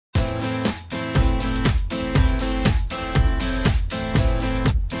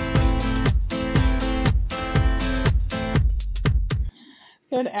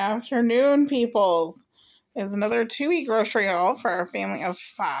Good afternoon, peoples. It's another 2-week grocery haul for our family of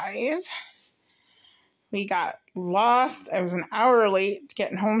 5. We got lost. I was an hour late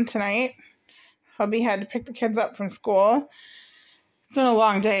getting home tonight. Hubby had to pick the kids up from school. It's been a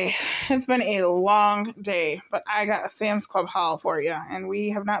long day. It's been a long day, but I got a Sam's Club haul for you, and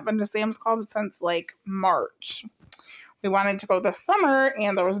we have not been to Sam's Club since like March. We wanted to go this summer,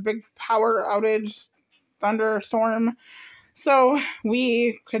 and there was a big power outage, thunderstorm, so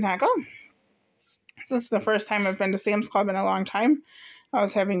we could not go. This is the first time I've been to Sam's Club in a long time. I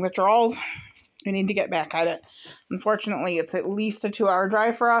was having withdrawals. We need to get back at it. Unfortunately, it's at least a 2-hour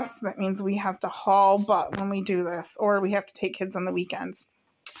drive for us. That means we have to haul butt when we do this, or we have to take kids on the weekends.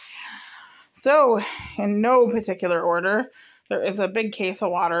 So, in no particular order, there is a big case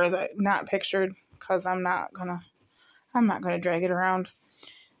of water that not pictured because I'm not gonna drag it around.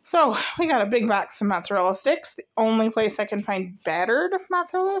 So, we got a big box of mozzarella sticks. The only place I can find battered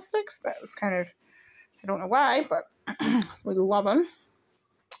mozzarella sticks. That was kind of, I don't know why, but we love them.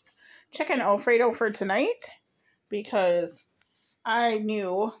 Chicken Alfredo for tonight because I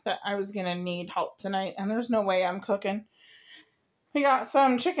knew that I was going to need help tonight, and there's no way I'm cooking. We got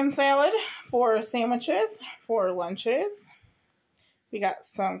some chicken salad for sandwiches, for lunches. We got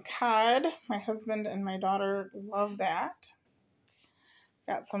some cod. My husband and my daughter love that.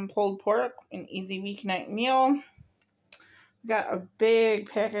 Got some pulled pork, an easy weeknight meal. We got a big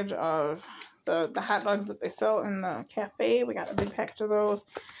package of the hot dogs that they sell in the cafe. We got a big package of those.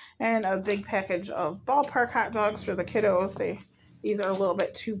 And a big package of ballpark hot dogs for the kiddos. These are a little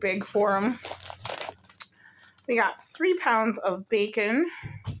bit too big for them. We got 3 pounds of bacon.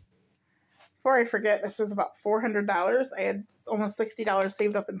 Before I forget, this was about $400. I had almost $60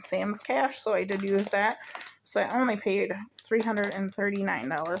 saved up in Sam's cash, so I did use that. So I only paid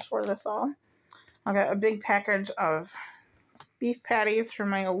 $339 for this all. I got a big package of beef patties for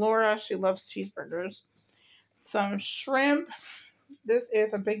my Alora. She loves cheeseburgers. Some shrimp. This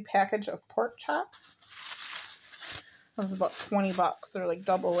is a big package of pork chops. It was about $20. They're like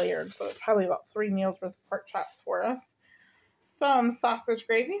double layered, so it's probably about 3 meals worth of pork chops for us. Some sausage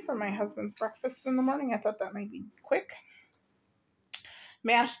gravy for my husband's breakfast in the morning. I thought that might be quick.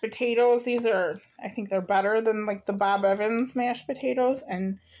 Mashed potatoes. These are, I think they're better than like the Bob Evans mashed potatoes.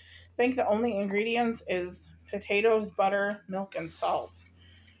 And I think the only ingredients is potatoes, butter, milk, and salt.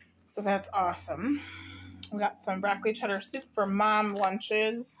 So that's awesome. We got some broccoli cheddar soup for mom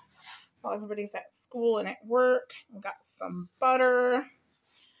lunches while everybody's at school and at work. We got some butter.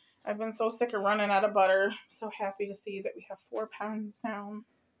 I've been so sick of running out of butter. So happy to see that we have 4 pounds now.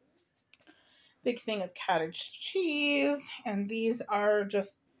 Big thing of cottage cheese. And these are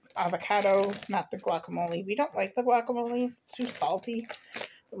just avocado, not the guacamole. We don't like the guacamole. It's too salty.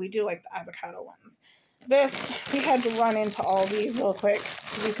 But we do like the avocado ones. We had to run into Aldi real quick,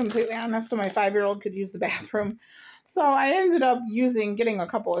 to be completely honest, so my 5-year-old could use the bathroom. So I ended up getting a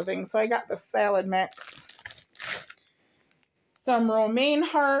couple of things. So I got the salad mix, some romaine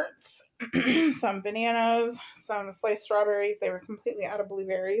hearts, some bananas, some sliced strawberries. They were completely out of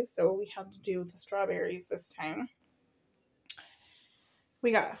blueberries, so we had to do the strawberries this time. We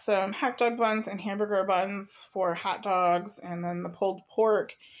got some hot dog buns and hamburger buns for hot dogs, and then the pulled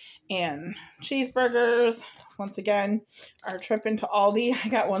pork and cheeseburgers. Once again, our trip into Aldi, I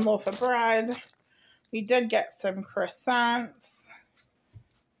got 1 loaf of bread. We did get some croissants.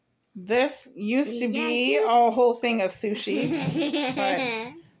 This used to be a whole thing of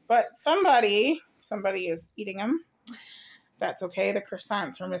sushi, but somebody is eating them. That's okay. The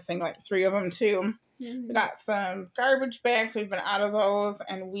croissants were missing like 3 of them too. We got some garbage bags. We've been out of those,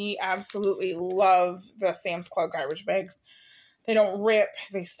 and we absolutely love the Sam's Club garbage bags. They don't rip.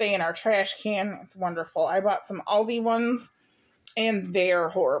 They stay in our trash can. It's wonderful. I bought some Aldi ones, and they're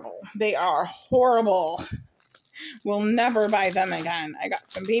horrible. They are horrible. We'll never buy them again. I got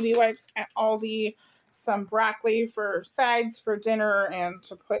some baby wipes at Aldi, some broccoli for sides for dinner, and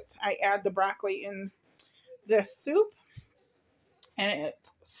I add the broccoli in this soup, and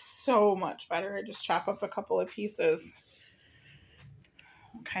it's so much better. I just chop up a couple of pieces.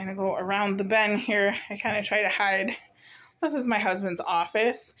 Kind of go around the bend here. I kind of try to hide. This is my husband's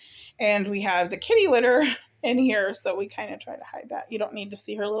office, and we have the kitty litter in here, so we kind of try to hide that. You don't need to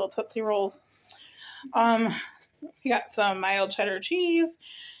see her little Tootsie Rolls. We got some mild cheddar cheese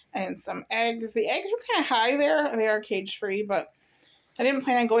and some eggs. The eggs were kind of high there. They are cage-free, but I didn't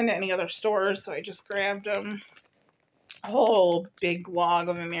plan on going to any other stores, so I just grabbed a whole big log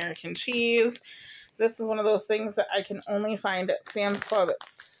of American cheese. This is one of those things that I can only find at Sam's Club.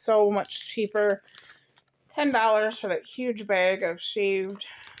 It's so much cheaper. $10 for that huge bag of shaved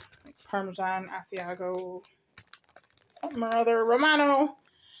like Parmesan, Asiago, something or other, Romano.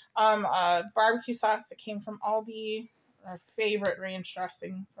 Barbecue sauce that came from Aldi. Our favorite ranch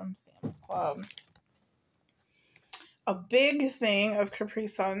dressing from Sam's Club. A big thing of Capri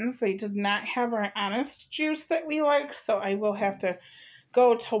Suns. They did not have our Honest juice that we like, so I will have to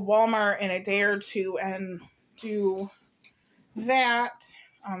go to Walmart in a day or two and do that.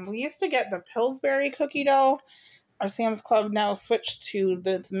 We used to get the Pillsbury cookie dough. Our Sam's Club now switched to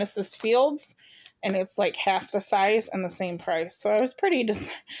the Mrs. Fields, and it's like half the size and the same price. So I was pretty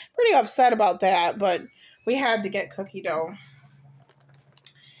upset about that, but we had to get cookie dough.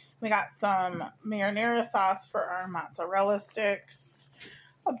 We got some marinara sauce for our mozzarella sticks.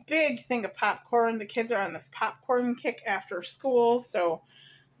 A big thing of popcorn. The kids are on this popcorn kick after school, so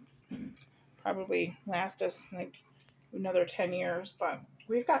probably last us like another 10 years, but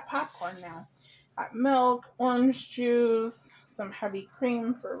we've got popcorn now. Got milk, orange juice, some heavy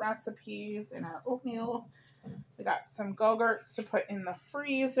cream for recipes in our oatmeal. We got some Go-Gurts to put in the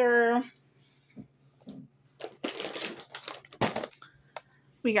freezer.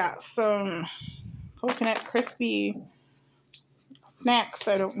 We got some coconut crispy snacks.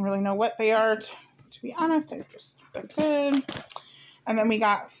 I don't really know what they are, to be honest. They're good. And then we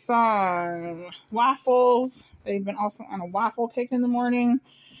got some waffles. They've been also on a waffle kick in the morning.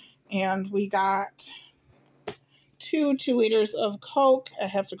 And we got 2 liters of Coke. I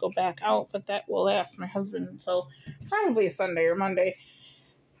have to go back out, but that will last my husband until probably Sunday or Monday.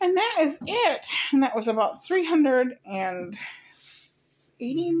 And that is it. And that was about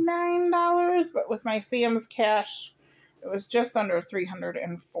 $389, but with my Sam's cash, it was just under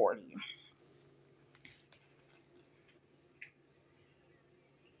 $340.